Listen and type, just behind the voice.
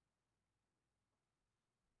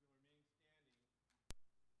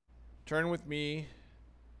Turn with me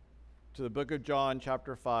to the book of John,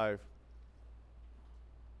 chapter 5.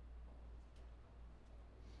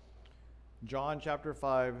 John chapter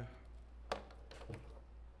 5,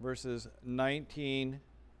 verses 19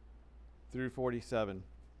 through 47.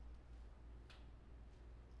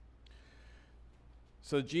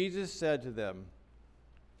 So Jesus said to them,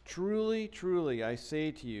 "Truly, truly, I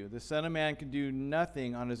say to you, the Son of Man can do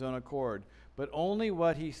nothing on his own accord, but only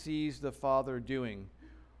what he sees the Father doing.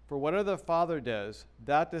 For whatever the Father does,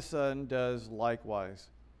 that the Son does likewise.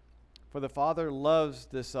 For the Father loves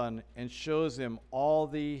the Son and shows him all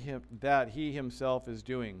that he himself is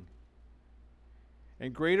doing.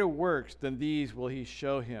 And greater works than these will he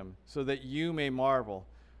show him, so that you may marvel.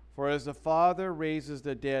 For as the Father raises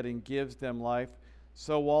the dead and gives them life,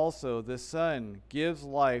 so also the Son gives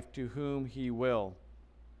life to whom he will.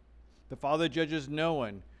 The Father judges no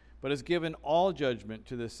one, but has given all judgment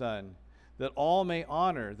to the Son, that all may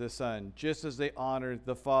honor the Son, just as they honor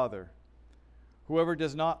the Father. Whoever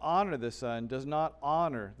does not honor the Son does not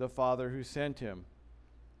honor the Father who sent him.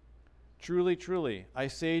 Truly, truly, I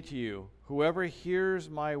say to you, whoever hears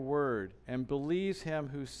my word and believes him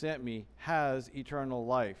who sent me has eternal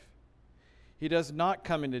life. He does not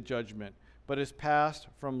come into judgment, but is passed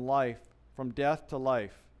from death to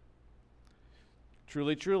life.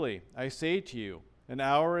 Truly, truly, I say to you, an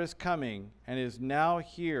hour is coming and is now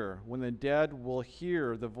here when the dead will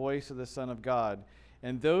hear the voice of the Son of God,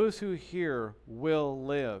 and those who hear will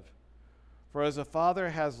live. For as the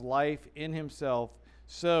Father has life in himself,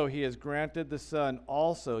 so he has granted the Son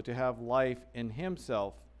also to have life in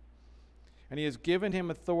himself. And he has given him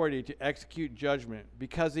authority to execute judgment,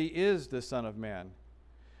 because he is the Son of Man.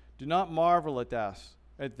 Do not marvel at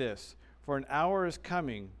this, for an hour is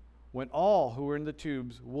coming when all who are in the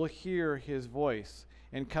tombs will hear his voice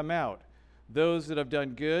and come out, those that have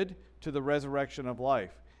done good to the resurrection of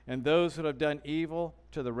life, and those who have done evil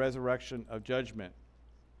to the resurrection of judgment.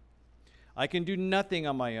 I can do nothing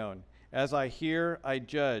on my own. As I hear, I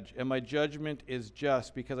judge, and my judgment is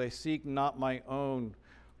just, because I seek not my own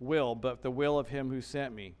will, but the will of him who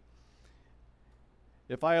sent me.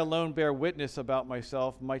 If I alone bear witness about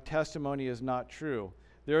myself, my testimony is not true.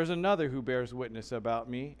 There is another who bears witness about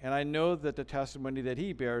me, and I know that the testimony that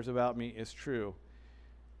he bears about me is true.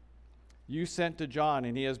 You sent to John,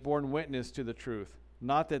 and he has borne witness to the truth.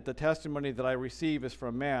 Not that the testimony that I receive is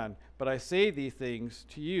from man, but I say these things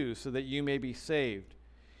to you so that you may be saved.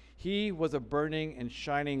 He was a burning and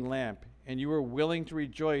shining lamp, and you were willing to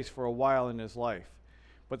rejoice for a while in his life.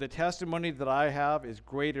 But the testimony that I have is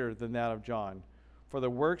greater than that of John. For the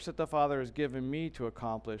works that the Father has given me to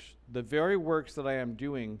accomplish, the very works that I am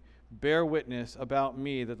doing, bear witness about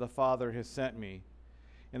me that the Father has sent me.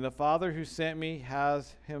 And the Father who sent me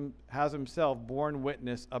has himself borne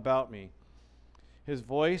witness about me. His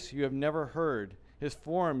voice you have never heard, his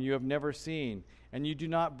form you have never seen, and you do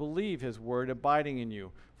not believe his word abiding in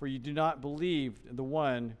you, for you do not believe the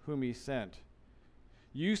one whom he sent.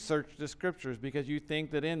 You search the Scriptures because you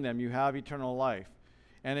think that in them you have eternal life,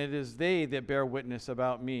 and it is they that bear witness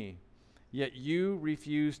about me. Yet you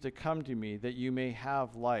refuse to come to me that you may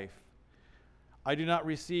have life. I do not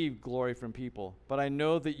receive glory from people, but I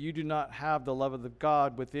know that you do not have the love of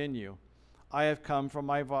God within you. I have come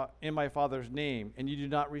in my Father's name, and you do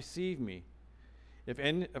not receive me. If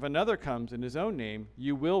another comes in his own name,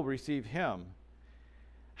 you will receive him.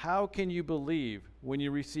 How can you believe when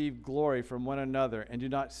you receive glory from one another and do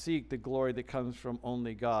not seek the glory that comes from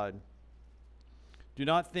only God? Do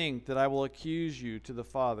not think that I will accuse you to the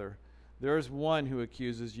Father. There is one who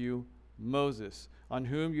accuses you, Moses, on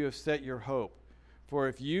whom you have set your hope. For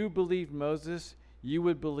if you believed Moses, you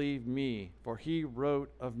would believe me, for he wrote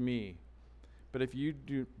of me. But if you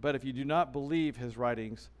do not believe his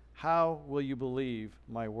writings, how will you believe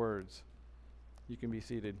my words?" You can be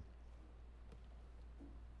seated.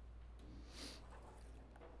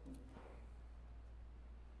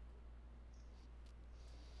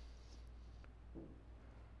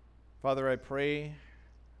 Father, I pray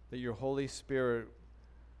that your Holy Spirit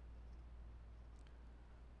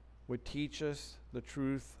would teach us the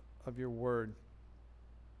truth of your word,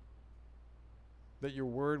 that your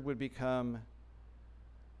word would become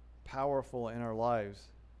powerful in our lives,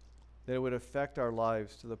 that it would affect our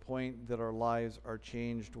lives to the point that our lives are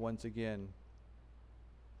changed once again,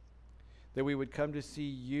 that we would come to see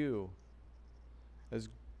you as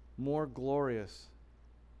more glorious,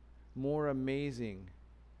 more amazing,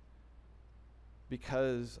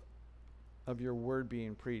 because of your word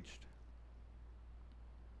being preached.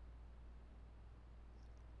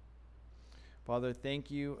 Father,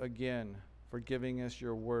 thank you again for giving us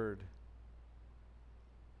your word,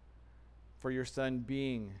 for your Son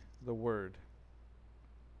being the word.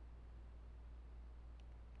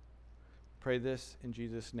 Pray this in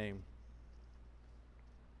Jesus' name.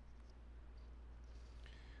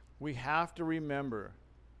 We have to remember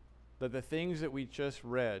that the things that we just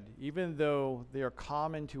read, even though they are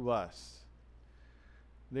common to us,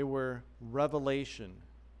 they were revelation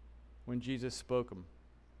when Jesus spoke them.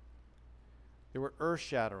 They were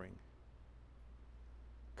earth-shattering,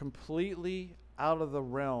 completely out of the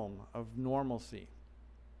realm of normalcy.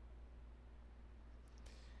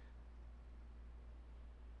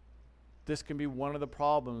 This can be one of the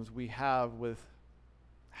problems we have with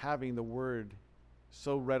having the word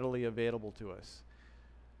so readily available to us,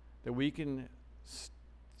 that we can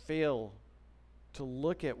fail to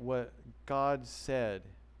look at what God said,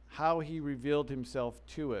 how he revealed himself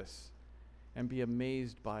to us, and be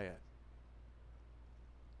amazed by it.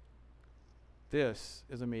 This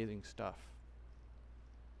is amazing stuff.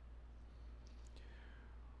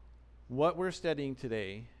 What we're studying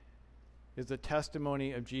today is the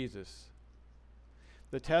testimony of Jesus,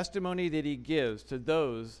 the testimony that he gives to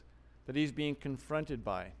those that he's being confronted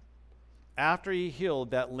by after he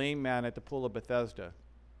healed that lame man at the pool of Bethesda.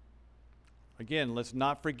 Again, let's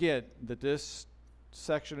not forget that this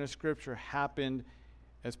section of Scripture happened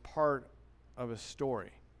as part of a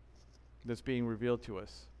story that's being revealed to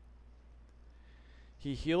us.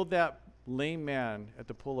 He healed that lame man at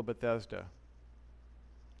the pool of Bethesda,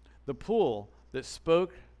 the pool that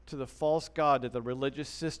spoke to the false god that the religious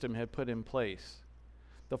system had put in place,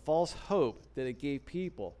 the false hope that it gave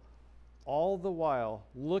people, all the while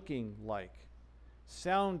looking like,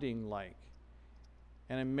 sounding like,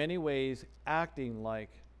 and in many ways acting like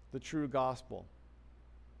the true gospel.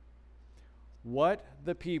 What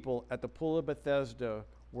the people at the pool of Bethesda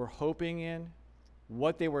were hoping in,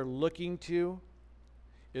 what they were looking to,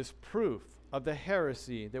 is proof of the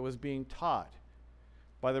heresy that was being taught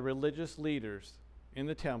by the religious leaders in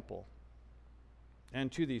the temple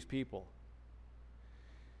and to these people.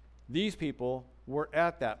 These people were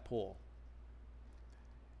at that pool,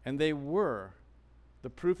 and they were the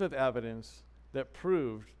proof of evidence that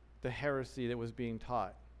proved the heresy that was being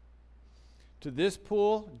taught. To this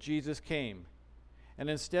pool, Jesus came. And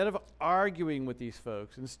instead of arguing with these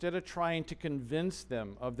folks, instead of trying to convince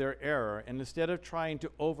them of their error, and instead of trying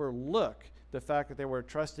to overlook the fact that they were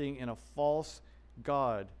trusting in a false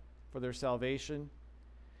god for their salvation,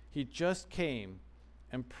 he just came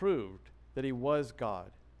and proved that he was God.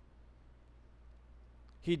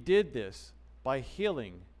 He did this by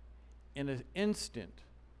healing in an instant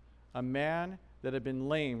a man that had been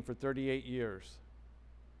lame for 38 years.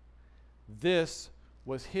 This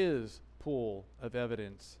was his pool of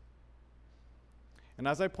evidence. And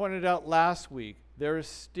as I pointed out last week, there is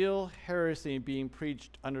still heresy being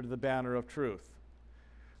preached under the banner of truth.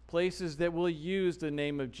 Places that will use the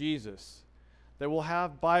name of Jesus, that will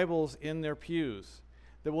have Bibles in their pews,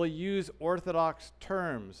 that will use orthodox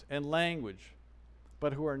terms and language,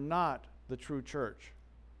 but who are not the true church.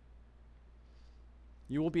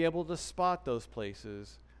 You will be able to spot those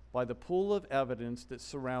places by the pool of evidence that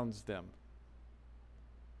surrounds them.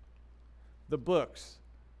 The books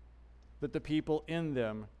that the people in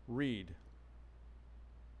them read.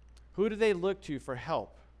 Who do they look to for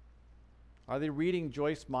help? Are they reading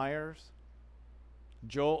Joyce Myers,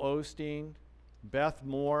 Joel Osteen, Beth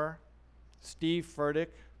Moore, Steve Furtick,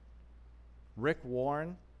 Rick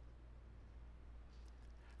Warren?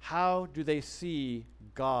 How do they see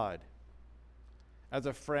God? As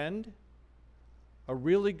a friend? A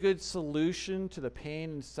really good solution to the pain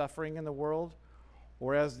and suffering in the world?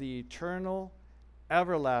 Or as the eternal,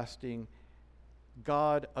 everlasting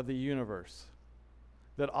God of the universe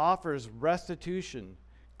that offers restitution,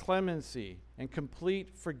 clemency, and complete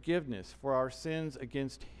forgiveness for our sins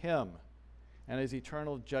against him and his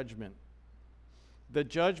eternal judgment? The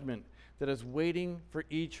judgment that is waiting for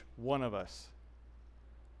each one of us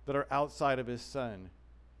that are outside of his Son,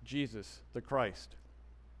 Jesus the Christ.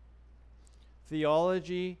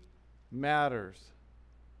 Theology matters.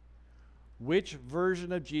 Which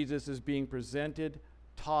version of Jesus is being presented,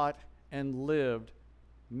 taught, and lived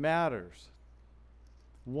matters.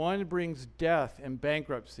 One brings death and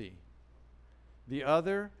bankruptcy. The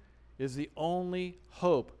other is the only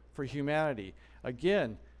hope for humanity.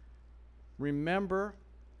 Again, remember,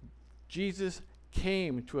 Jesus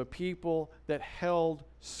came to a people that held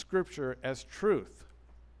Scripture as truth,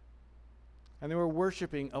 and they were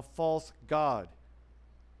worshiping a false god.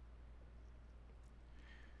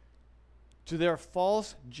 To their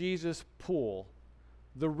false Jesus pool,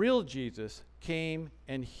 the real Jesus came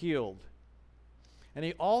and healed. And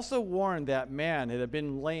he also warned that man that had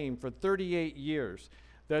been lame for 38 years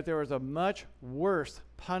that there is a much worse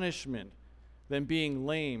punishment than being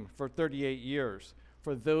lame for 38 years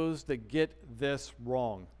for those that get this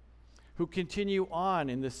wrong, who continue on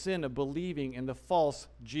in the sin of believing in the false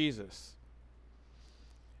Jesus.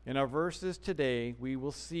 In our verses today, we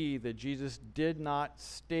will see that Jesus did not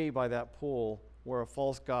stay by that pool where a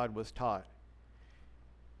false god was taught.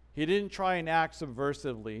 He didn't try and act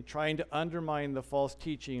subversively, trying to undermine the false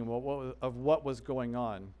teaching of what was going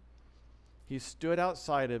on. He stood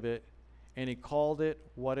outside of it, and he called it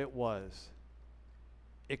what it was: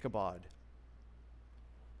 Ichabod.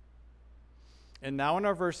 And now in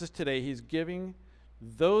our verses today, he's giving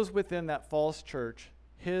those within that false church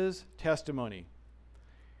his testimony,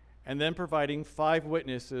 and then providing 5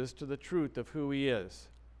 witnesses to the truth of who he is.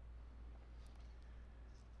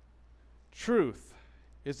 Truth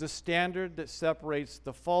is the standard that separates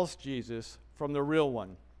the false Jesus from the real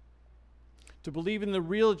one. To believe in the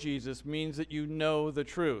real Jesus means that you know the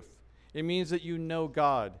truth. It means that you know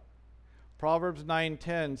God. Proverbs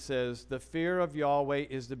 9:10 says, "The fear of Yahweh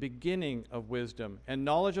is the beginning of wisdom, and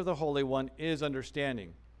knowledge of the Holy One is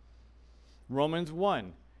understanding." Romans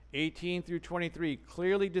 1:18 through 23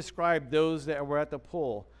 clearly describe those that were at the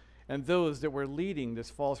pool and those that were leading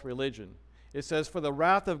this false religion. It says, "For the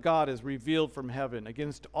wrath of God is revealed from heaven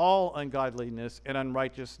against all ungodliness and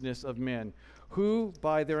unrighteousness of men, who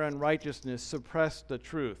by their unrighteousness suppress the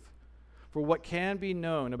truth. For what can be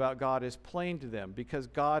known about God is plain to them, because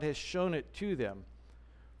God has shown it to them.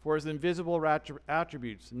 For his invisible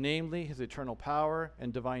attributes, namely his eternal power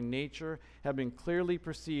and divine nature, have been clearly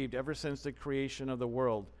perceived ever since the creation of the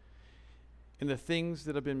world in the things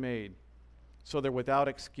that have been made. So they're without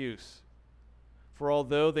excuse. For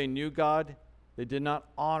although they knew God, they did not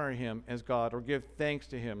honor him as God or give thanks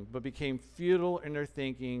to him, but became futile in their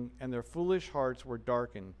thinking, and their foolish hearts were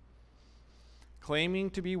darkened. Claiming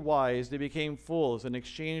to be wise, they became fools and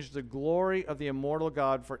exchanged the glory of the immortal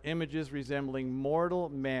God for images resembling mortal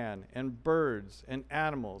man and birds and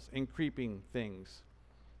animals and creeping things."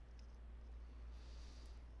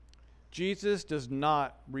 Jesus does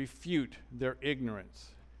not refute their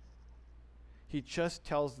ignorance. He just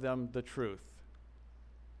tells them the truth.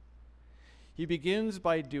 He begins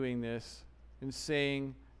by doing this and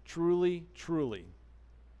saying, "Truly, truly."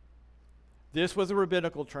 This was a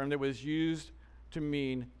rabbinical term that was used to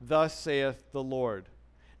mean, "Thus saith the Lord."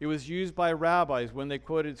 It was used by rabbis when they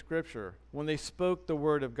quoted Scripture, when they spoke the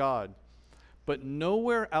word of God. But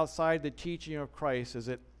nowhere outside the teaching of Christ is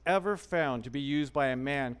it ever found to be used by a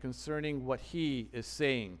man concerning what he is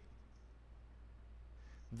saying.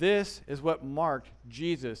 This is what marked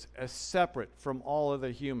Jesus as separate from all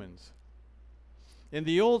other humans. In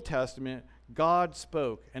the Old Testament, God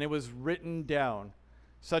spoke, and it was written down,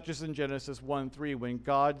 such as in Genesis 1:3, when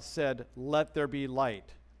God said, "Let there be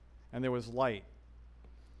light," and there was light.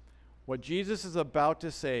 What Jesus is about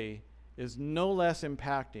to say is no less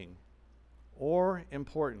impacting or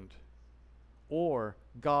important or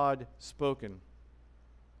God spoken.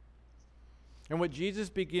 And what Jesus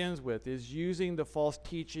begins with is using the false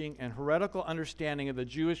teaching and heretical understanding of the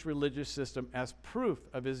Jewish religious system as proof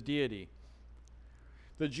of his deity.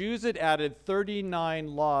 The Jews had added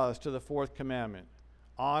 39 laws to the 4th commandment: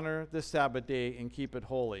 honor the Sabbath day and keep it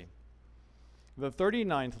holy. The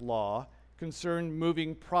 39th law concerned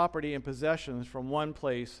moving property and possessions from one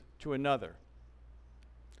place to another.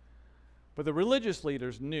 But the religious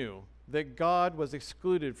leaders knew that God was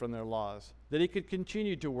excluded from their laws, that he could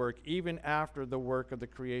continue to work even after the work of the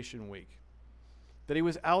creation week, that he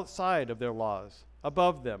was outside of their laws,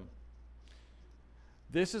 above them.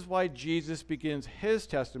 This is why Jesus begins his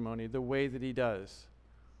testimony the way that he does.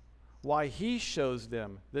 Why he shows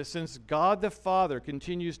them that since God the Father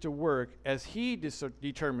continues to work as he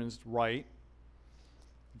determines right,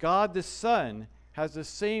 God the Son has the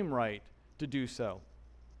same right to do so.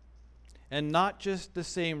 And not just the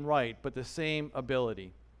same right, but the same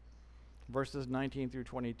ability. Verses 19 through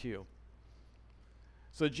 22.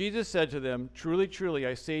 So Jesus said to them, "Truly, truly,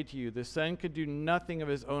 I say to you, the Son could do nothing of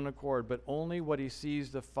his own accord, but only what he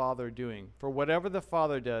sees the Father doing. For whatever the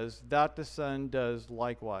Father does, that the Son does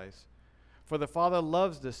likewise. For the Father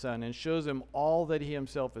loves the Son and shows him all that he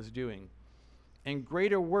himself is doing. And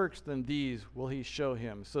greater works than these will he show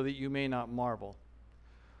him, so that you may not marvel.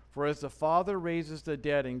 For as the Father raises the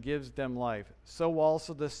dead and gives them life, so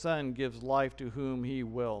also the Son gives life to whom he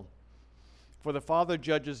will. For the Father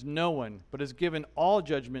judges no one, but has given all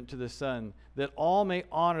judgment to the Son, that all may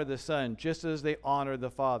honor the Son, just as they honor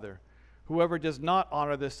the Father. Whoever does not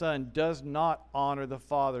honor the Son does not honor the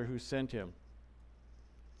Father who sent him."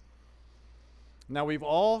 Now we've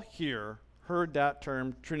all here heard that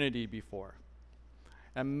term Trinity before.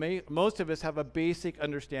 And most of us have a basic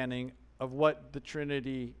understanding of what the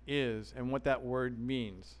Trinity is and what that word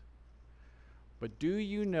means. But do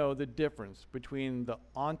you know the difference between the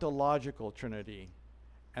ontological Trinity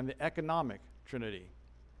and the economic Trinity?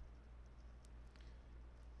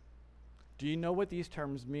 Do you know what these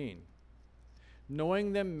terms mean?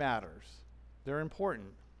 Knowing them matters. They're important.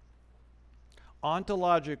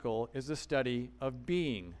 Ontological is the study of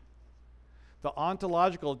being. The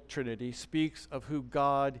ontological Trinity speaks of who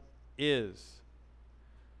God is.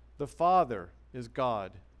 The Father is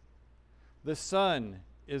God. The Son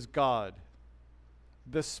is God.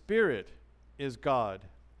 The Spirit is God.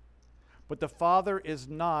 But the Father is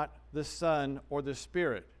not the Son or the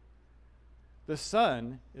Spirit. The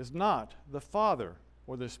Son is not the Father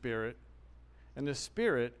or the Spirit, and the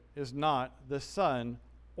Spirit is not the Son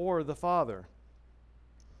or the Father.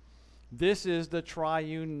 This is the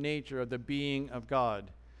triune nature of the being of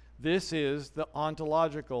God. This is the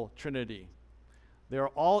ontological Trinity. They are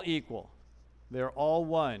all equal. They are all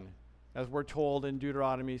one, as we're told in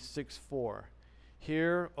Deuteronomy 6:4.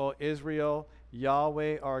 Hear, O Israel,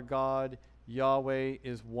 Yahweh our God, Yahweh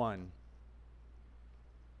is one.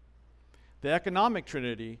 The economic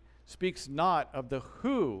Trinity speaks not of the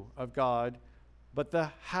who of God, but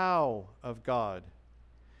the how of God.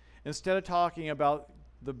 Instead of talking about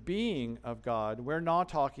the being of God, we're not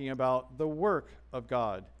talking about the work of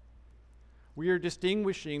God. We are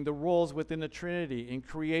distinguishing the roles within the Trinity in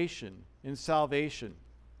creation, in salvation.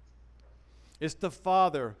 It's the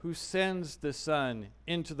Father who sends the Son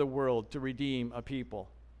into the world to redeem a people.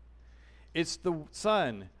 It's the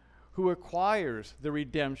Son who acquires the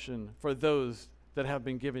redemption for those that have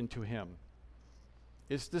been given to him.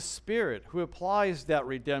 It's the Spirit who applies that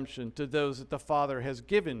redemption to those that the Father has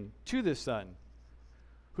given to the Son,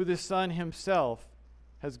 who the Son himself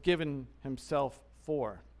has given himself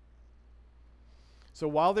for. So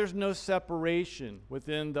while there's no separation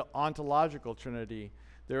within the ontological Trinity,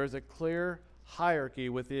 there is a clear hierarchy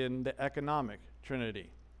within the economic Trinity.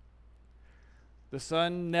 The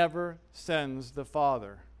Son never sends the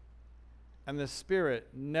Father, and the Spirit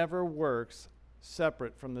never works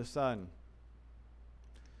separate from the Son.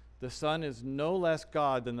 The Son is no less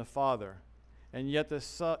God than the Father, and yet the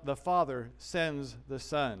Father sends the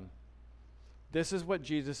Son. This is what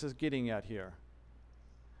Jesus is getting at here.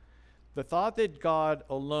 The thought that God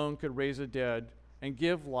alone could raise the dead and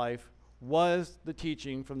give life was the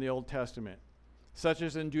teaching from the Old Testament, such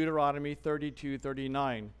as in Deuteronomy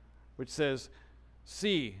 32:39, which says,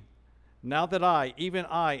 "See, now that I, even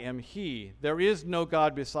I, am He, there is no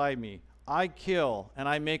God beside me. I kill and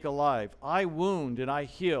I make alive. I wound and I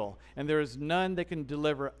heal, and there is none that can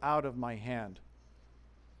deliver out of my hand."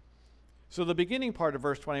 So the beginning part of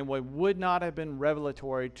verse 21 would not have been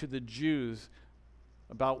revelatory to the Jews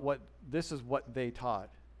about what this is what they taught.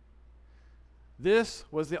 This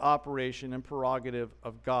was the operation and prerogative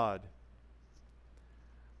of God.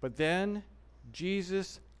 But then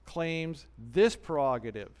Jesus claims this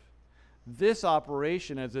prerogative, this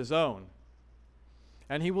operation as his own.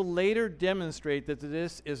 And he will later demonstrate that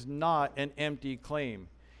this is not an empty claim.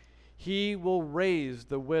 He will raise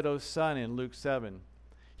the widow's son in Luke 7.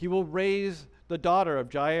 He will raise the daughter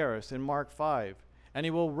of Jairus in Mark 5. And he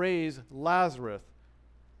will raise Lazarus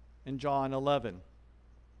in John 11.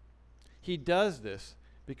 He does this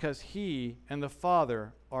because he and the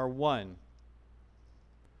Father are one.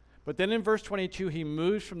 But then in verse 22, he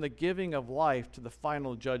moves from the giving of life to the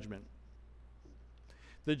final judgment.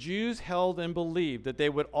 The Jews held and believed that they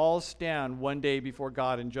would all stand one day before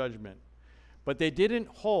God in judgment. But they didn't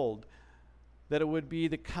hold that it would be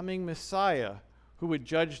the coming Messiah who would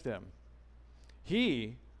judge them.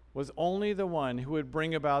 He was only the one who would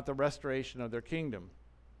bring about the restoration of their kingdom.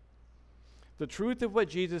 The truth of what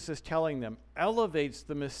Jesus is telling them elevates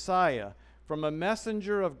the Messiah from a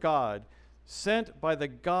messenger of God sent by the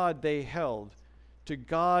God they held to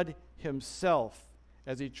God himself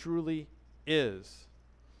as he truly is.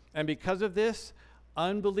 And because of this,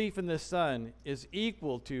 unbelief in the Son is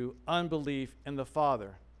equal to unbelief in the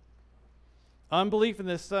Father. Unbelief in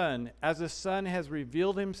the Son, as the Son has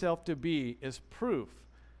revealed himself to be, is proof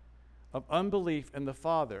of unbelief in the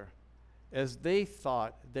Father, as they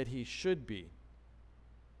thought that he should be.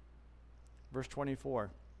 Verse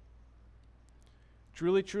 24.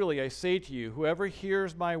 "Truly, truly, I say to you, whoever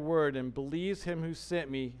hears my word and believes him who sent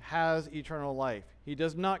me has eternal life. He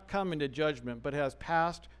does not come into judgment, but has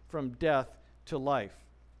passed from death to life."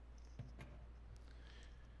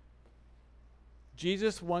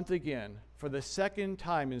 Jesus, once again, for the second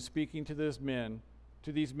time in speaking to these men,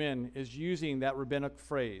 is using that rabbinic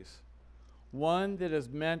phrase, one that is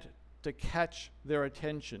meant to catch their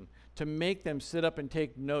attention, to make them sit up and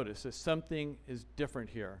take notice that something is different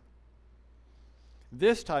here.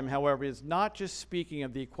 This time, however, is not just speaking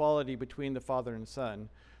of the equality between the Father and Son,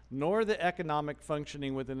 nor the economic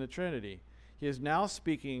functioning within the Trinity. He is now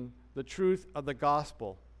speaking the truth of the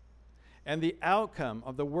gospel and the outcome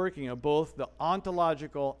of the working of both the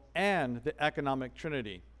ontological and the economic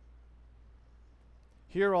Trinity.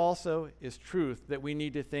 Here also is truth that we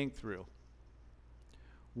need to think through.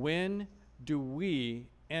 When do we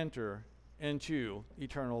enter into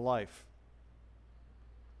eternal life?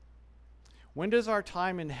 When does our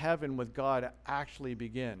time in heaven with God actually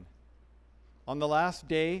begin? On the last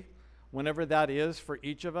day, whenever that is for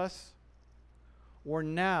each of us? Or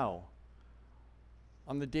now,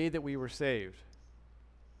 on the day that we were saved?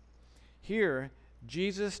 Here,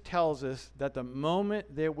 Jesus tells us that the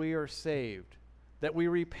moment that we are saved, that we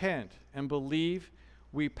repent and believe,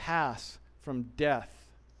 we pass from death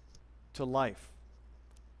to life.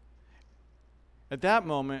 At that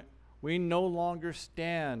moment, we no longer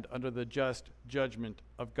stand under the just judgment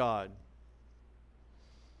of God.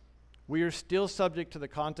 We are still subject to the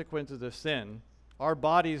consequences of sin. Our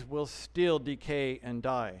bodies will still decay and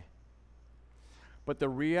die. But the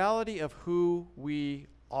reality of who we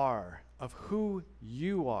are, of who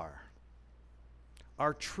you are,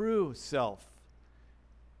 our true self,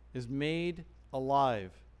 is made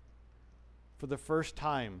alive for the first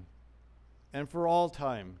time and for all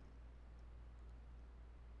time.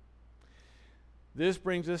 This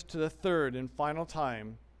brings us to the third and final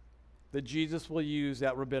time that Jesus will use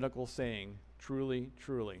that rabbinical saying, truly,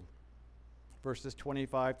 truly. Verses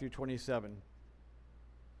 25 through 27.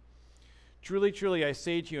 Truly, truly, I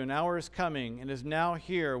say to you, an hour is coming and is now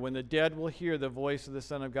here when the dead will hear the voice of the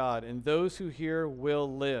Son of God, and those who hear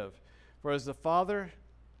will live. For as the Father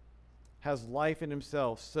has life in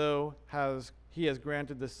himself, so he has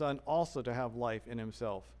granted the Son also to have life in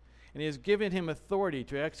himself. And he has given him authority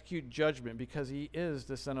to execute judgment because he is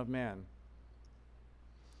the Son of Man.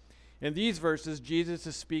 In these verses, Jesus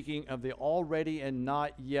is speaking of the already and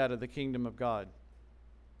not yet of the kingdom of God.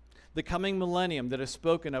 The coming millennium that is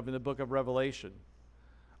spoken of in the book of Revelation.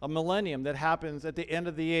 A millennium that happens at the end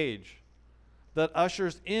of the age, that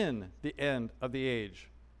ushers in the end of the age.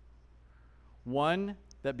 One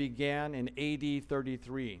that began in AD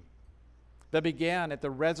 33. That began at the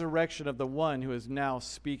resurrection of the one who is now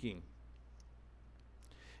speaking.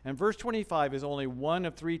 And verse 25 is only one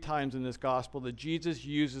of 3 times in this gospel that Jesus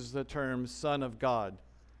uses the term Son of God.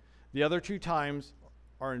 The other 2 times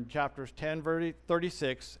are in chapters 10, verse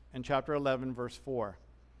 36 and chapter 11, verse 4.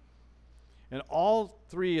 In all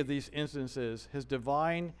 3 of these instances, his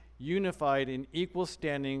divine, unified, and equal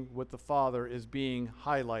standing with the Father is being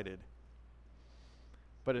highlighted.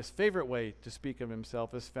 But his favorite way to speak of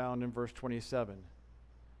himself is found in verse 27,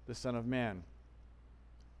 the Son of Man.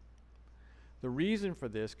 The reason for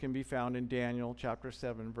this can be found in Daniel chapter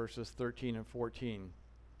 7, verses 13 and 14,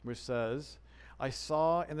 which says, I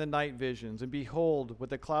saw in the night visions, and behold,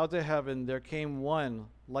 with the clouds of heaven there came one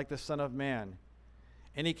like the Son of Man.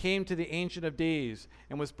 And he came to the Ancient of Days,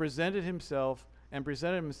 and was presented himself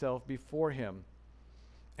before him.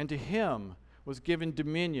 And to him was given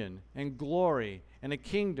dominion and glory and a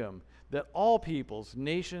kingdom, that all peoples,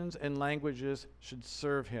 nations, and languages should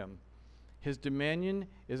serve him. His dominion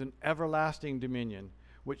is an everlasting dominion,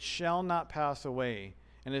 which shall not pass away,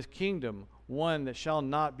 and his kingdom one that shall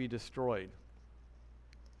not be destroyed.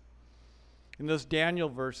 In those Daniel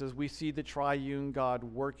verses, we see the triune God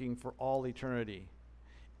working for all eternity.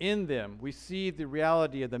 In them, we see the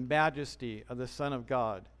reality of the majesty of the Son of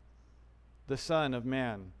God, the Son of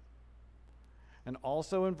Man. And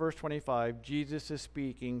also in verse 25, Jesus is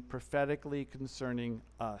speaking prophetically concerning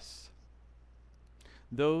us.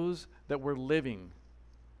 Those that were living,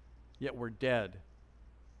 yet were dead.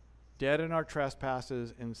 Dead in our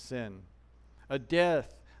trespasses and sin. A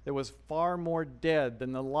death that was far more dead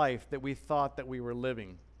than the life that we thought that we were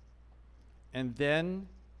living. And then,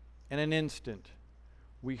 in an instant,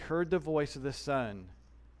 we heard the voice of the Son,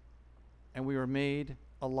 and we were made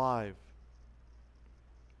alive.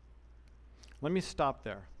 Let me stop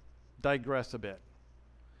there, digress a bit.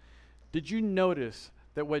 Did you notice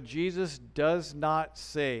that what Jesus does not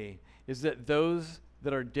say is that those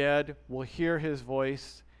that are dead will hear his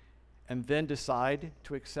voice and then decide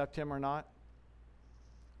to accept him or not?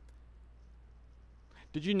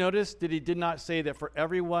 Did you notice that he did not say that for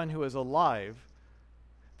everyone who is alive,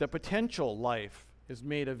 the potential life is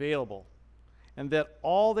made available, and that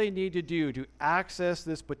all they need to do to access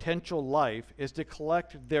this potential life is to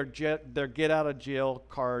collect their get-out-of-jail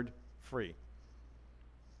card free?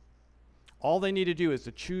 All they need to do is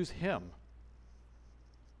to choose him.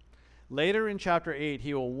 Later in chapter 8,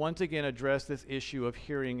 he will once again address this issue of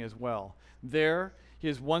hearing as well. There, he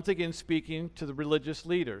is once again speaking to the religious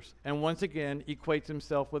leaders, and once again equates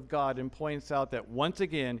himself with God and points out that once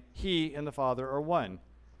again he and the Father are one.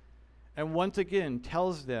 And once again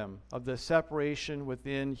tells them of the separation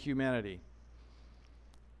within humanity.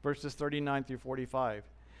 Verses 39 through 45.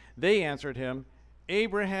 They answered him,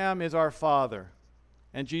 "Abraham is our father."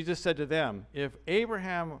 And Jesus said to them, If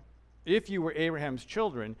you were Abraham's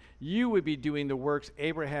children, you would be doing the works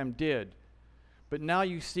Abraham did. But now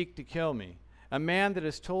you seek to kill me, a man that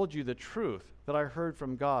has told you the truth that I heard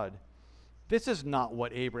from God. This is not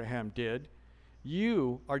what Abraham did.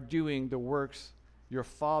 You are doing the works your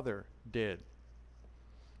father did.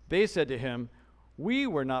 They said to him, "We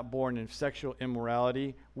were not born in sexual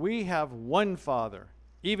immorality. We have one Father,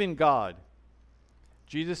 even God."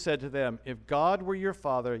 Jesus said to them, "If God were your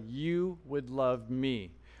Father, you would love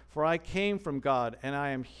me. For I came from God, and I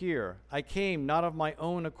am here. I came not of my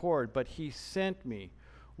own accord, but he sent me.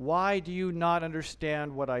 Why do you not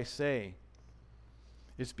understand what I say?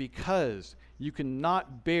 It's because you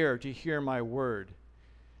cannot bear to hear my word.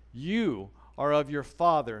 You are of your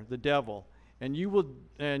father, the devil, and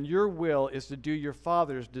your will is to do your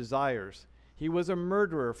father's desires. He was a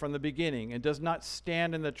murderer from the beginning and does not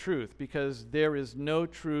stand in the truth, because there is no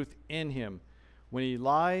truth in him. When he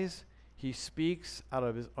lies, he speaks out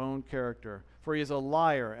of his own character, for he is a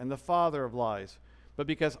liar and the father of lies. But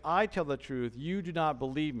because I tell the truth, you do not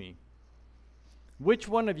believe me. Which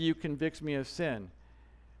one of you convicts me of sin?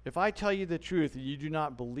 If I tell you the truth, you do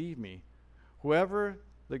not believe me. Whoever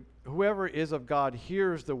is of God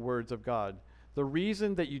hears the words of God. The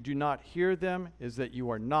reason that you do not hear them is that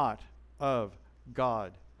you are not of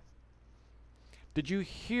God. Did you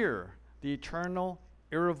hear the eternal,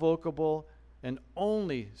 irrevocable, and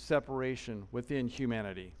only separation within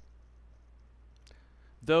humanity?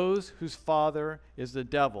 Those whose father is the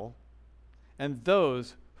devil, and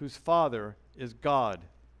those whose father is God.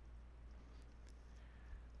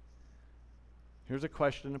 Here's a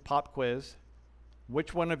question, a pop quiz.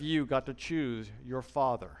 Which one of you got to choose your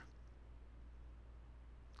father?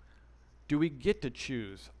 Do we get to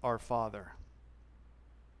choose our father?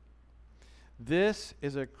 This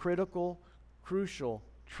is a critical, crucial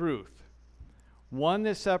truth. One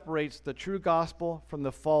that separates the true gospel from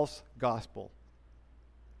the false gospel.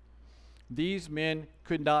 These men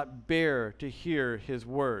could not bear to hear his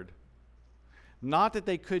word. Not that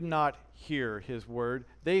they could not hear his word.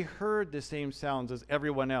 They heard the same sounds as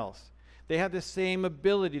everyone else. They had the same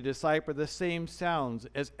ability to decipher the same sounds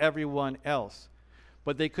as everyone else.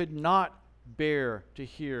 But they could not bear to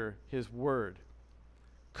hear his word.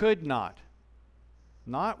 Could not.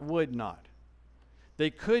 Not would not. They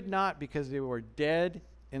could not because they were dead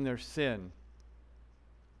in their sin.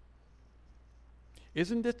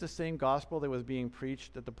 Isn't this the same gospel that was being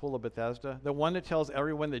preached at the Pool of Bethesda? The one that tells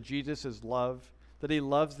everyone that Jesus is love, that he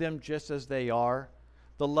loves them just as they are,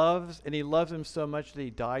 and he loves them so much that he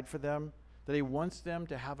died for them, that he wants them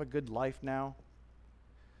to have a good life now,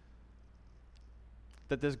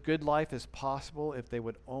 that this good life is possible if they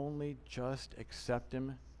would only just accept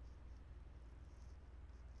him.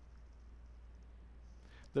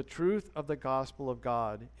 The truth of the gospel of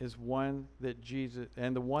God is one that Jesus,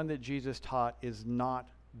 and the one that Jesus taught is not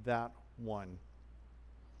that one.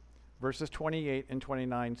 Verses 28 and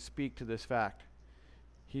 29 speak to this fact.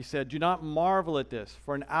 He said, "Do not marvel at this,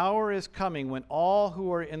 for an hour is coming when all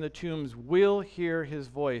who are in the tombs will hear his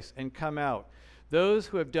voice and come out. Those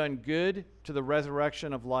who have done good to the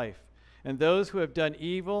resurrection of life, and those who have done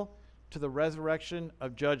evil to the resurrection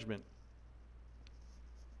of judgment."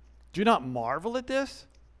 Do not marvel at this?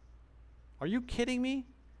 Are you kidding me?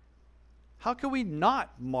 How can we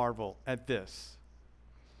not marvel at this?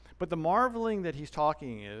 But the marveling that he's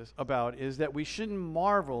talking about is that we shouldn't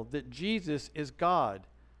marvel that Jesus is God,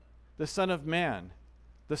 the Son of Man,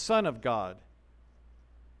 the Son of God.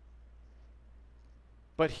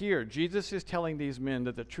 But here, Jesus is telling these men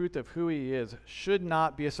that the truth of who he is should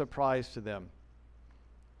not be a surprise to them.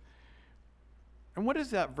 And what does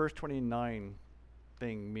that verse 29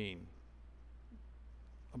 thing mean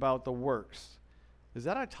about the works? Is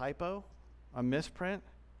that a typo? A misprint?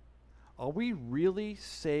 Are we really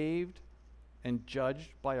saved and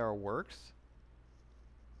judged by our works?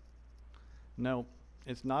 No,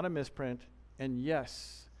 it's not a misprint. And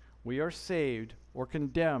yes, we are saved or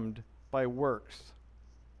condemned by works.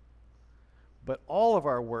 But all of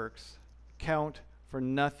our works count for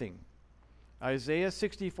nothing. Isaiah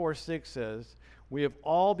 64:6 says, "We have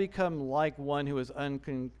all become like one who is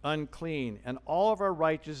unclean, and all of our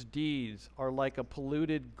righteous deeds are like a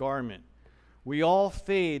polluted garment. We all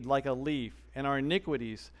fade like a leaf, and our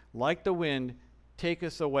iniquities, like the wind, take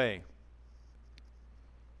us away.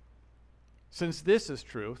 Since this is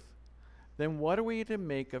truth, then what are we to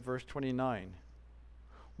make of verse 29?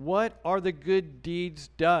 What are the good deeds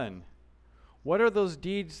done? What are those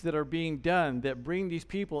deeds that are being done that bring these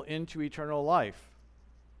people into eternal life?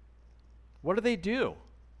 What do they do?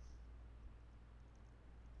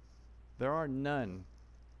 There are none.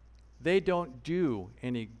 They don't do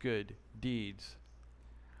any good deeds.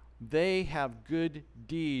 They have good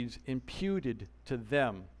deeds imputed to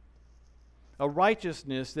them. A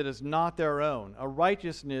righteousness that is not their own, a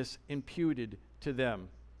righteousness imputed to them.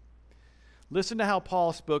 Listen to how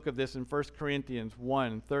Paul spoke of this in 1 Corinthians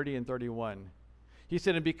 1:30 and 31. He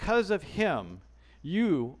said, "And because of him,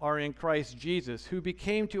 you are in Christ Jesus, who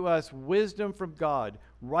became to us wisdom from God,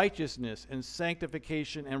 righteousness and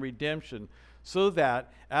sanctification and redemption, so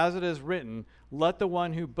that, as it is written, let the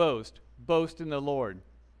one who boasts, boast in the Lord."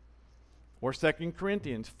 Or 2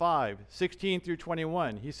 Corinthians 5:16 through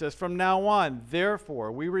 21. He says, "From now on,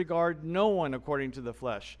 therefore, we regard no one according to the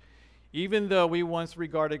flesh. Even though we once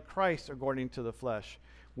regarded Christ according to the flesh,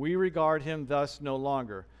 we regard him thus no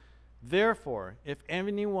longer. Therefore, if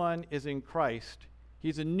anyone is in Christ,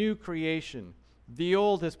 he's a new creation. The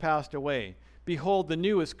old has passed away. Behold, the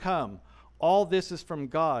new has come. All this is from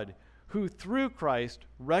God, who through Christ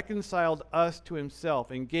reconciled us to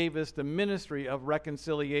himself and gave us the ministry of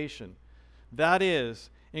reconciliation. That is,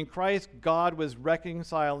 in Christ God was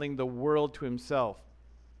reconciling the world to himself,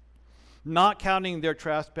 not counting their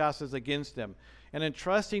trespasses against them, and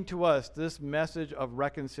entrusting to us this message of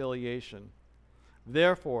reconciliation.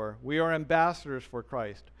 Therefore, we are ambassadors for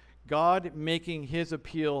Christ, God making his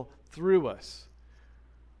appeal through us.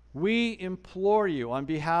 We implore you on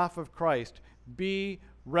behalf of Christ, be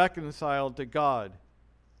reconciled to God.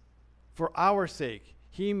 For our sake,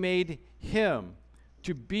 he made him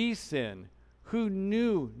to be sin, who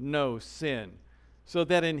knew no sin, so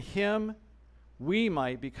that in him we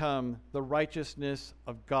might become the righteousness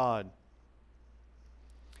of God.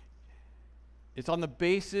 It's on the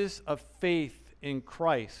basis of faith in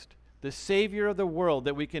Christ, the Savior of the world,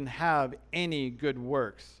 that we can have any good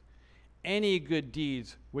works, any good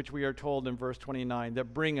deeds, which we are told in verse 29,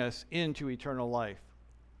 that bring us into eternal life.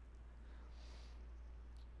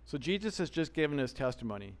 So Jesus has just given his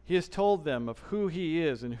testimony. He has told them of who he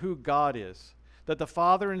is and who God is, that the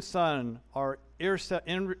Father and Son are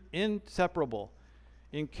inseparable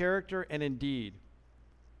in character and in deed.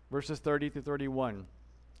 Verses 30 through 31.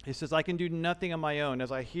 He says, "I can do nothing on my own.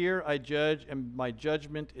 As I hear, I judge, and my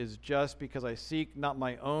judgment is just, because I seek not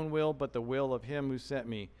my own will, but the will of him who sent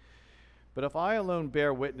me. But if I alone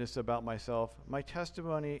bear witness about myself, my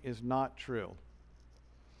testimony is not true."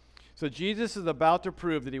 So Jesus is about to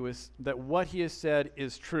prove that what he has said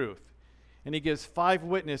is truth. And he gives 5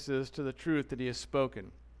 witnesses to the truth that he has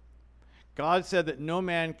spoken. God said that no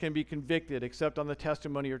man can be convicted except on the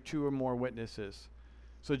testimony of 2 or more witnesses.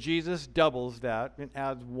 So Jesus doubles that and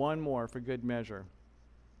adds 1 more for good measure.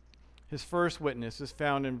 His first witness is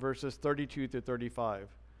found in verses 32 to 35.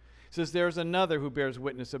 It says, "There is another who bears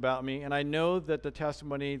witness about me, and I know that the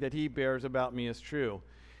testimony that he bears about me is true.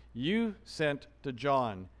 You sent to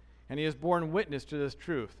John, and he has borne witness to this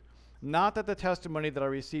truth. Not that the testimony that I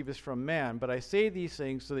receive is from man, but I say these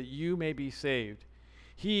things so that you may be saved.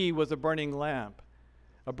 He was a burning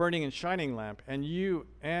and shining lamp, and you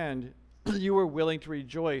were willing to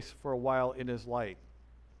rejoice for a while in his light."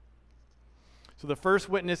 So the first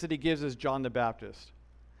witness that he gives is John the Baptist.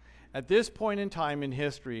 At this point in time in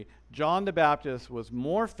history, John the Baptist was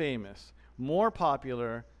more famous, more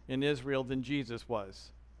popular in Israel than Jesus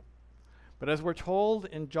was. But as we're told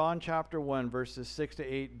in John chapter 1, verses 6 to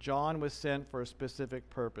 8, John was sent for a specific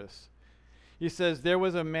purpose. He says, "There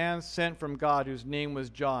was a man sent from God whose name was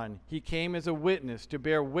John. He came as a witness to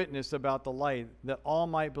bear witness about the light, that all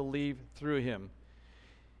might believe through him.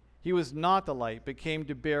 He was not the light, but came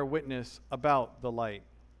to bear witness about the light."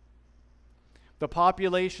 The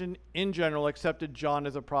population in general accepted John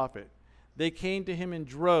as a prophet. They came to him in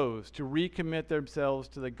droves to recommit themselves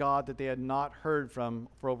to the God that they had not heard from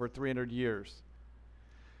for over 300 years.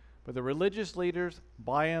 But the religious leaders,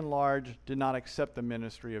 by and large, did not accept the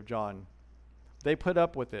ministry of John. They put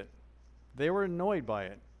up with it. They were annoyed by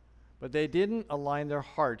it, but they didn't align their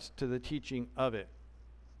hearts to the teaching of it.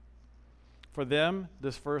 For them,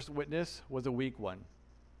 this first witness was a weak one.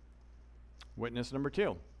 Witness number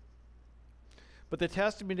 2. "But the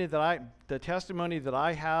testimony that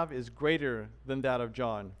I have is greater than that of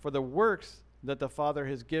John. For the works that the Father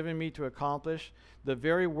has given me to accomplish, the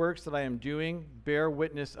very works that I am doing, bear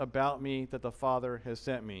witness about me that the Father has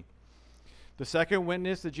sent me." The second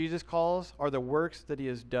witness that Jesus calls are the works that he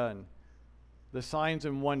has done, the signs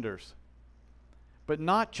and wonders. But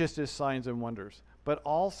not just his signs and wonders, but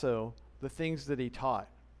also the things that he taught.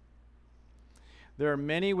 There are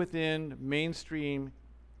many within mainstream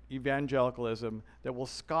evangelicalism that will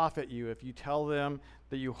scoff at you if you tell them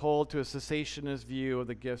that you hold to a cessationist view of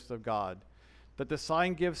the gifts of God, that the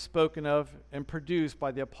sign gifts spoken of and produced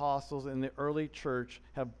by the apostles in the early church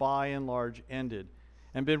have by and large ended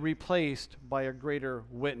and been replaced by a greater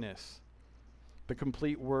witness, the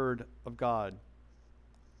complete Word of God.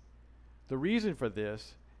 The reason for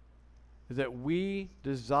this is that we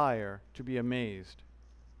desire to be amazed.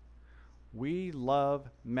 We love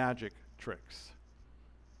magic tricks.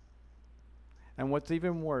 And what's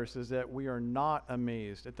even worse is that we are not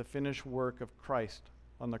amazed at the finished work of Christ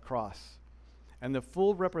on the cross and the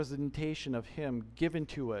full representation of him given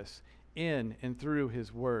to us in and through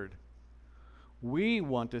his word. We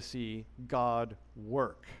want to see God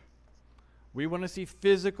work. We want to see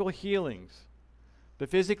physical healings, the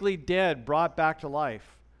physically dead brought back to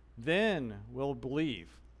life. Then we'll believe.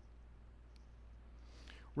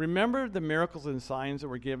 Remember the miracles and signs that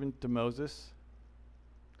were given to Moses?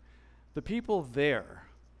 The people there,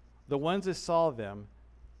 the ones that saw them,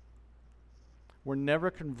 were never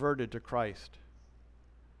converted to Christ.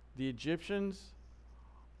 The Egyptians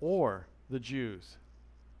or the Jews.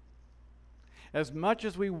 As much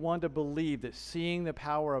as we want to believe that seeing the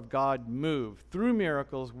power of God move through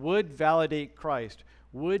miracles would validate Christ,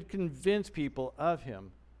 would convince people of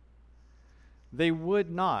him, they would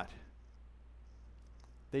not.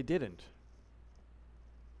 They didn't.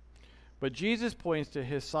 But Jesus points to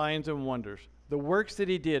his signs and wonders, the works that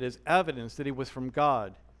he did, as evidence that he was from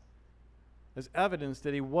God, as evidence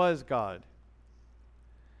that he was God.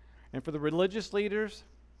 And for the religious leaders,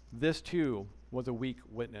 this too was a weak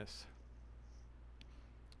witness.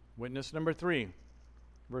 Witness number 3,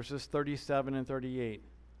 verses 37 and 38.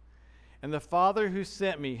 And the Father who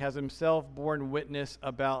sent me has himself borne witness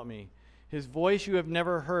about me. His voice you have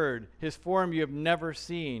never heard, his form you have never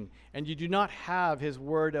seen, and you do not have his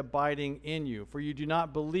word abiding in you, for you do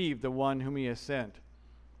not believe the one whom he has sent.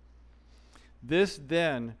 This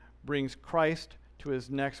then brings Christ to his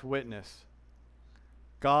next witness,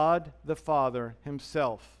 God the Father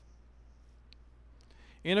himself.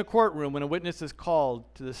 In a courtroom, when a witness is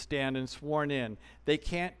called to the stand and sworn in, they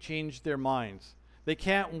can't change their minds. They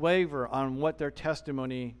can't waver on what their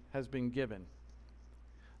testimony has been given.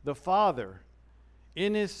 The Father,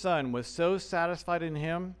 in his Son, was so satisfied in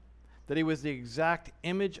him that he was the exact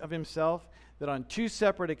image of himself that on 2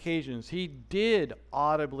 separate occasions he did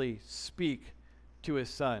audibly speak to his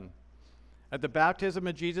Son. At the baptism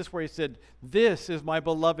of Jesus, where he said, "This is my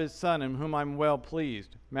beloved Son in whom I'm well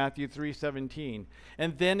pleased," Matthew 3:17.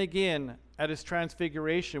 And then again at his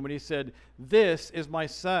transfiguration when he said, "This is my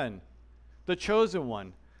Son, the chosen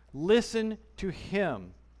one. Listen to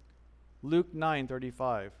him," Luke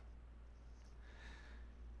 9:35.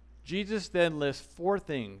 Jesus then lists 4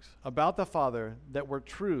 things about the Father that were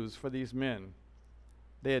truths for these men.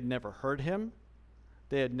 They had never heard him.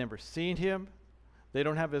 They had never seen him. They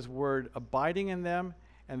don't have his word abiding in them,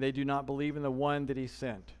 and they do not believe in the one that he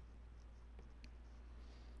sent.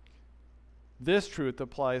 This truth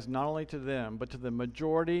applies not only to them, but to the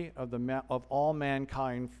majority of all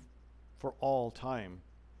mankind for all time.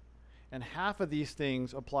 And half of these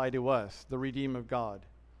things apply to us, the redeemed of God.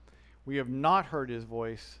 We have not heard his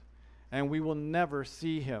voice, and we will never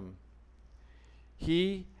see him.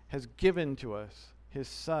 He has given to us his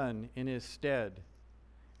Son in his stead,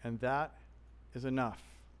 and that is enough.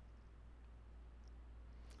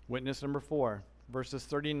 Witness number 4, verses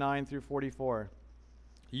 39 through 44.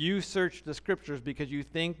 You search the scriptures because you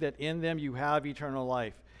think that in them you have eternal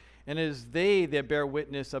life, and it is they that bear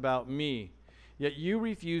witness about me. Yet you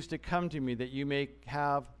refuse to come to me that you may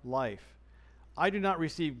have life. I do not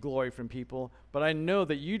receive glory from people, but I know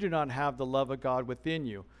that you do not have the love of God within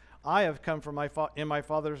you. I have come from in my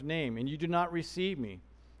Father's name, and you do not receive me.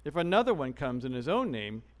 If another one comes in his own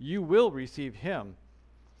name, you will receive him.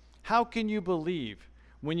 How can you believe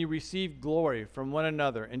when you receive glory from one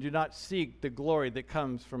another and do not seek the glory that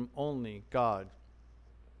comes from only God?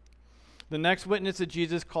 The next witness that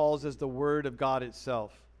Jesus calls is the Word of God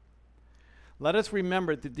itself. Let us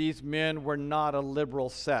remember that these men were not a liberal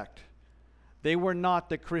sect. They were not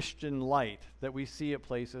the Christian light that we see at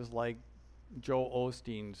places like Joel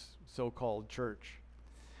Osteen's so-called church.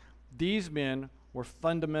 These men were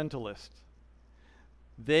fundamentalists.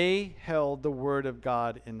 They held the Word of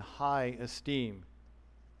God in high esteem.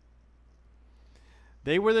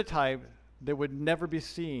 They were the type that would never be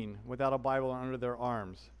seen without a Bible under their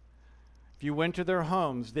arms. If you went to their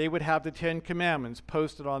homes, they would have the 10 Commandments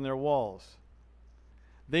posted on their walls.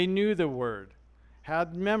 They knew the Word,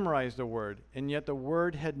 had memorized the Word, and yet the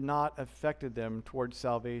Word had not affected them towards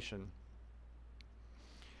salvation.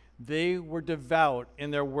 They were devout in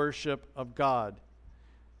their worship of God.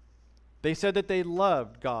 They said that they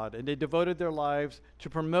loved God, and they devoted their lives to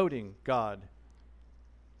promoting God.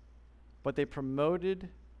 But they promoted,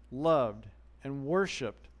 loved, and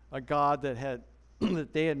worshiped a God that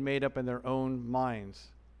they had made up in their own minds.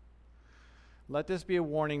 Let this be a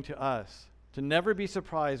warning to us, to never be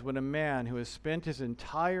surprised when a man who has spent his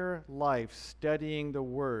entire life studying the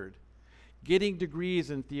Word, getting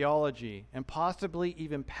degrees in theology, and possibly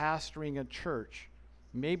even pastoring a church,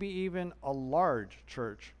 maybe even a large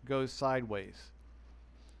church, goes sideways.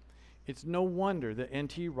 It's no wonder that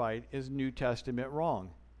N.T. Wright is New Testament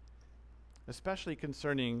wrong, especially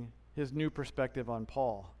concerning his new perspective on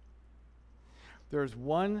Paul. There's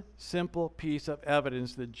one simple piece of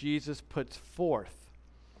evidence that Jesus puts forth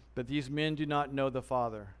that these men do not know the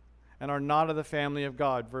Father and are not of the family of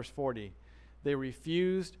God. Verse 40, they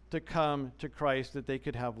refused to come to Christ that they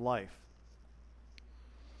could have life.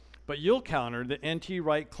 But you'll counter that N.T.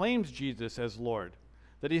 Wright claims Jesus as Lord,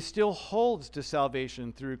 that he still holds to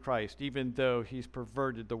salvation through Christ, even though he's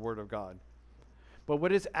perverted the Word of God. But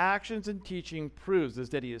what his actions and teaching proves is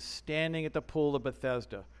that he is standing at the pool of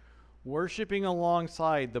Bethesda, worshiping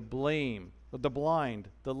alongside the blind,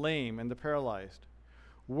 the lame, and the paralyzed,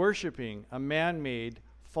 worshiping a man-made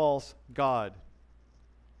false god.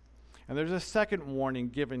 And there's a second warning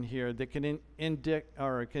given here that can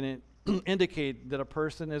indicate that a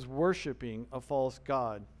person is worshiping a false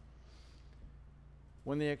god.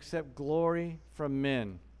 When they accept glory from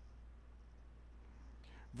men.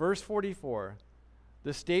 Verse 44,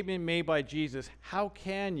 the statement made by Jesus, "How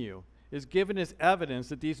can you?" is given as evidence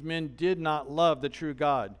that these men did not love the true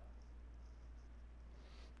God.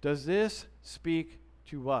 Does this speak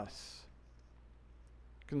to us,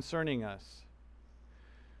 concerning us?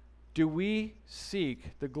 Do we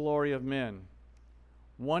seek the glory of men,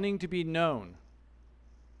 wanting to be known,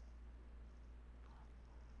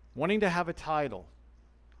 wanting to have a title,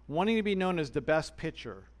 wanting to be known as the best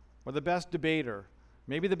pitcher or the best debater,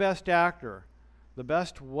 maybe the best actor, the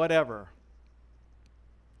best whatever?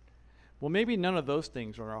 Well, maybe none of those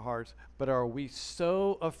things are in our hearts, but are we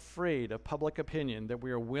so afraid of public opinion that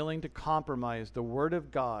we are willing to compromise the Word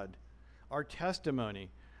of God, our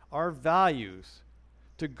testimony, our values,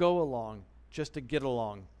 to go along just to get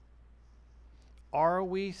along? Are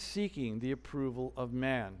we seeking the approval of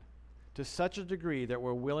man to such a degree that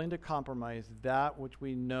we're willing to compromise that which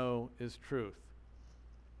we know is truth?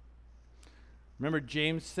 Remember,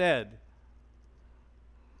 James said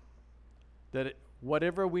that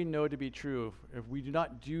whatever we know to be true, if we do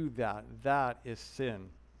not do that, that is sin.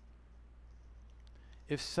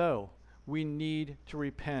 If so, we need to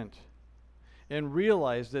repent and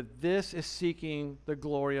realize that this is seeking the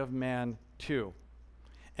glory of man too,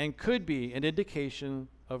 and could be an indication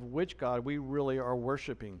of which God we really are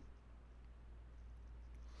worshiping.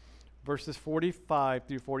 Verses 45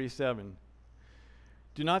 through 47.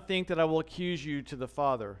 Do not think that I will accuse you to the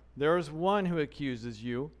Father. There is one who accuses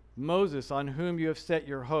you, Moses, on whom you have set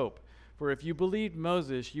your hope. For if you believed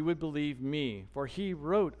Moses, you would believe me, for he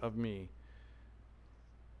wrote of me.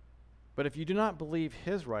 But if you do not believe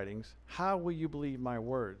his writings, how will you believe my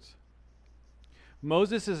words?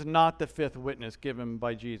 Moses is not the fifth witness given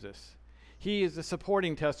by Jesus. He is the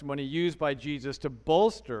supporting testimony used by Jesus to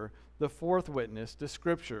bolster the fourth witness, the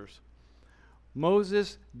Scriptures.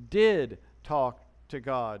 Moses did talk to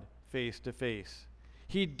God face to face.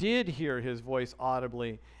 He did hear his voice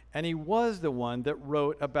audibly, and he was the one that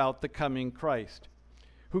wrote about the coming Christ,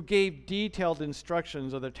 who gave detailed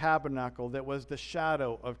instructions of the tabernacle that was the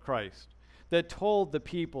shadow of Christ, that told the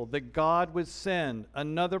people that God would send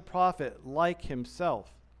another prophet like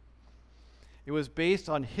himself. It was based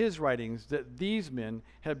on his writings that these men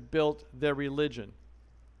had built their religion.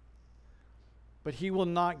 But he will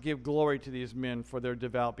not give glory to these men for their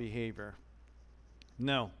devout behavior.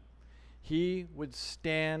 No. He would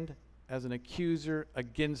stand as an accuser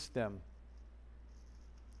against them.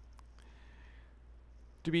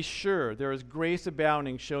 To be sure, there is grace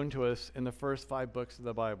abounding shown to us in the first 5 books of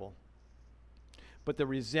the Bible. But the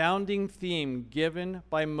resounding theme given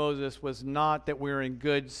by Moses was not that we're in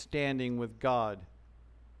good standing with God,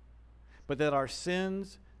 but that our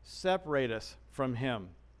sins separate us from him.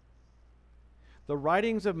 The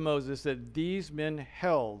writings of Moses that these men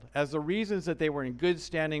held as the reasons that they were in good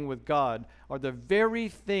standing with God are the very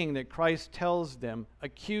thing that Christ tells them,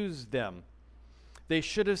 accused them. They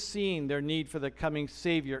should have seen their need for the coming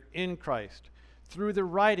Savior in Christ through the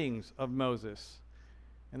writings of Moses,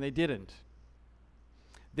 and they didn't.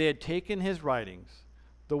 They had taken his writings,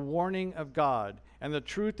 the warning of God, and the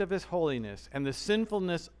truth of his holiness, and the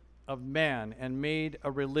sinfulness of man, and made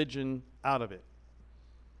a religion out of it.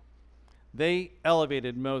 They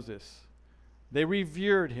elevated Moses. They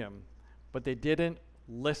revered him, but they didn't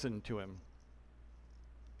listen to him.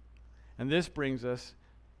 And this brings us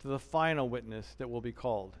to the final witness that will be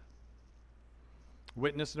called.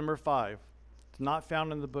 Witness number 5. It's not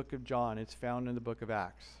found in the book of John, it's found in the book of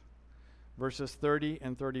Acts. Verses 30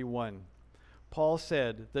 and 31. Paul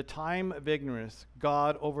said, "The time of ignorance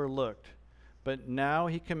God overlooked, but now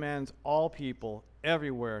he commands all people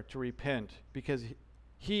everywhere to repent, because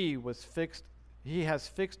he has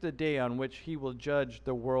fixed a day on which he will judge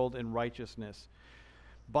the world in righteousness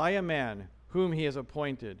by a man whom he has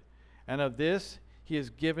appointed. And of this he has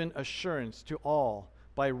given assurance to all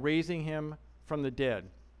by raising him from the dead."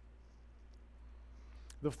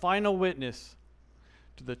 The final witness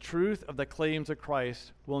to the truth of the claims of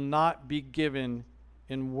Christ will not be given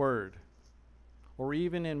in word or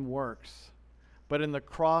even in works, but in the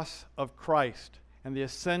cross of Christ and the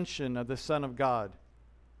ascension of the Son of God.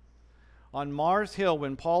 On Mars Hill,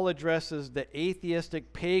 when Paul addresses the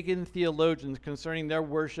atheistic pagan theologians concerning their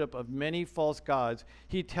worship of many false gods,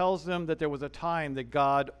 he tells them that there was a time that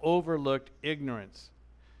God overlooked ignorance,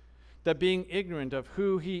 that being ignorant of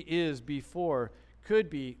who he is before could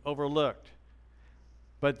be overlooked.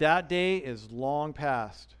 But that day is long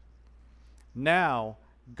past. Now,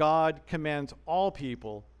 God commands all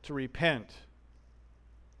people to repent.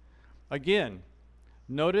 Again,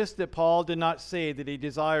 notice that Paul did not say that he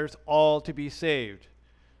desires all to be saved,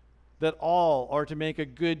 that all are to make a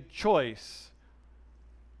good choice,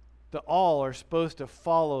 that all are supposed to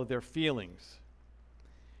follow their feelings.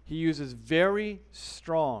 He uses very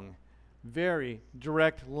strong, very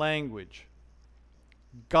direct language.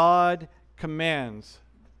 God commands.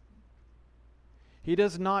 He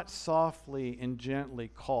does not softly and gently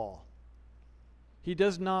call. He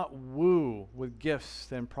does not woo with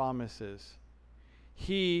gifts and promises.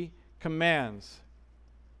 He commands.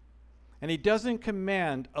 And he doesn't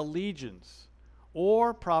command allegiance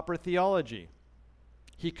or proper theology.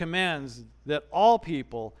 He commands that all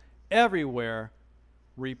people everywhere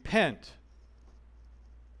repent.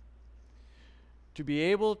 To be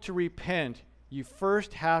able to repent, you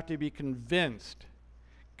first have to be convinced,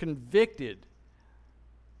 convicted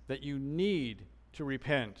that you need to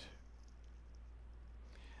repent.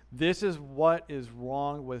 This is what is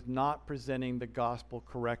wrong with not presenting the gospel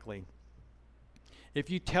correctly. If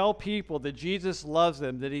you tell people that Jesus loves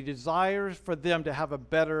them, that he desires for them to have a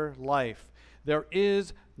better life, there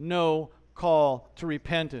is no call to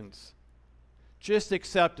repentance, just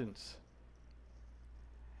acceptance.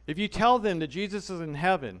 If you tell them that Jesus is in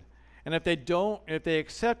heaven, and if they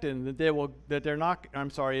accept him,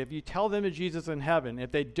 if you tell them that Jesus is in heaven,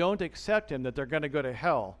 if they don't accept him, that they're going to go to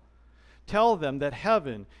hell, tell them that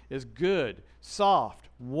heaven is good, soft,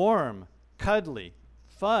 warm, cuddly,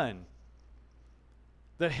 fun.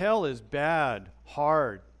 That hell is bad,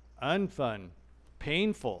 hard, unfun,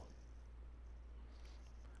 painful.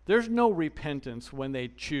 There's no repentance when they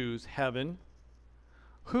choose heaven.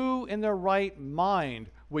 Who in their right mind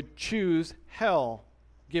would choose hell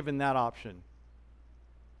given that option?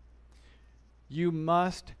 You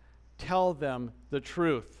must tell them the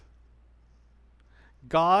truth.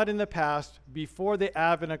 God in the past, before the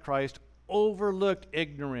advent of Christ, overlooked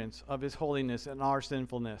ignorance of his holiness and our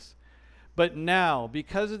sinfulness. But now,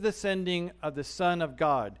 because of the sending of the Son of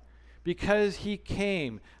God, because he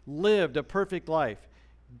came, lived a perfect life,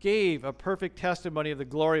 gave a perfect testimony of the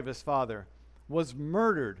glory of his Father, was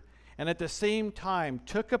murdered, and at the same time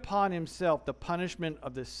took upon himself the punishment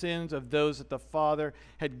of the sins of those that the Father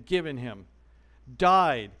had given him,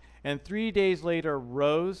 died, and 3 days later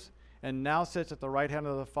rose, and now sits at the right hand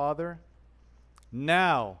of the Father.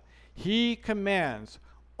 Now he commands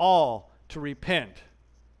all to repent,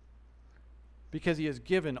 because he has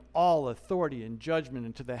given all authority and judgment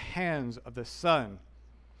into the hands of the Son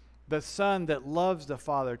that loves the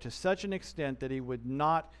Father to such an extent that he would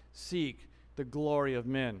not seek the glory of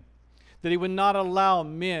men, that he would not allow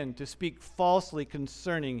men to speak falsely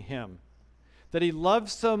concerning him, that he loved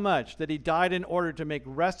so much that he died in order to make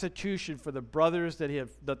restitution for the brothers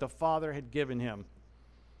that the Father had given him.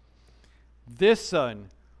 This Son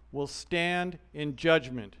will stand in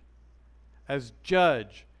judgment as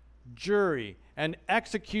judge, jury, and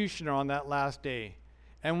executioner on that last day,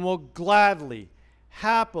 and will gladly,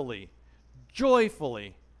 happily,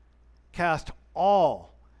 joyfully cast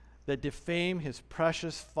all that defame his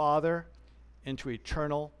precious Father into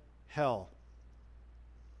eternal hell.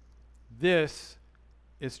 This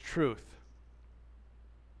is truth.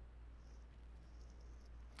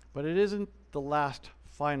 But it isn't the last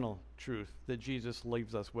final truth that Jesus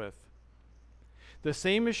leaves us with. The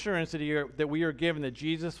same assurance that we are given that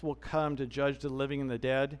Jesus will come to judge the living and the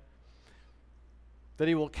dead, that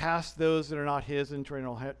he will cast those that are not his into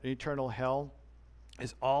eternal hell,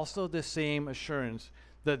 is also the same assurance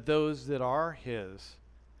that those that are his,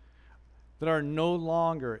 that are no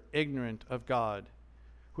longer ignorant of God,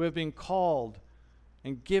 who have been called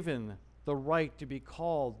and given the right to be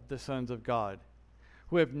called the sons of God,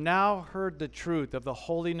 who have now heard the truth of the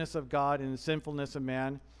holiness of God and the sinfulness of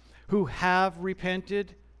man, who have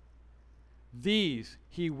repented, these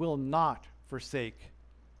he will not forsake.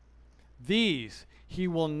 These he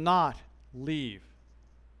will not leave.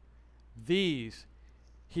 These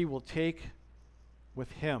he will take with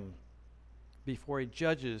him before he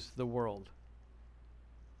judges the world.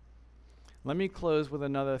 Let me close with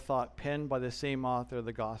another thought penned by the same author of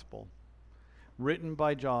the gospel, written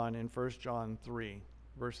by John in 1 John 3,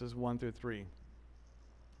 verses 1 through 3.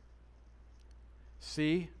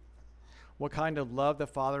 See what kind of love the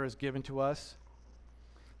Father has given to us,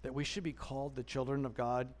 that we should be called the children of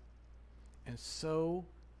God, and so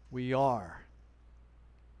we are.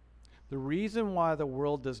 The reason why the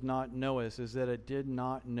world does not know us is that it did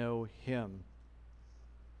not know him.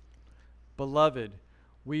 Beloved,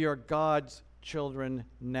 we are God's children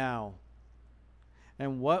now,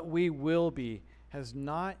 and what we will be has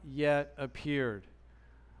not yet appeared.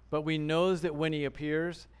 But we know that when he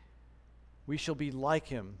appears, we shall be like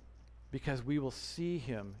him, because we will see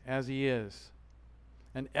him as he is.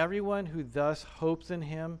 And everyone who thus hopes in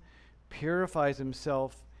him purifies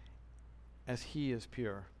himself as he is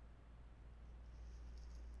pure.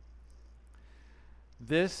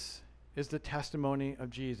 This is the testimony of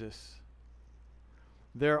Jesus.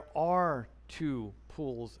 There are two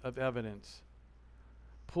pools of evidence.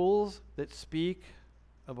 Pools that speak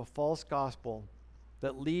of a false gospel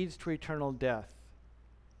that leads to eternal death,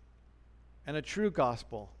 and a true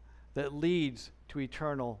gospel that leads to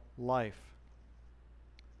eternal life.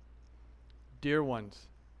 Dear ones,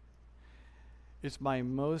 it's my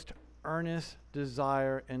most earnest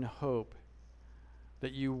desire and hope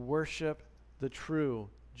that you worship the true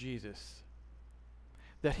Jesus,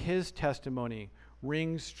 that his testimony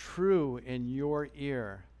rings true in your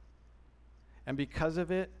ear, and because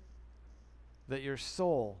of it, that your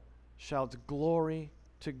soul shouts glory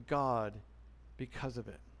to God because of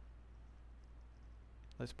it.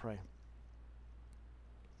 Let's pray.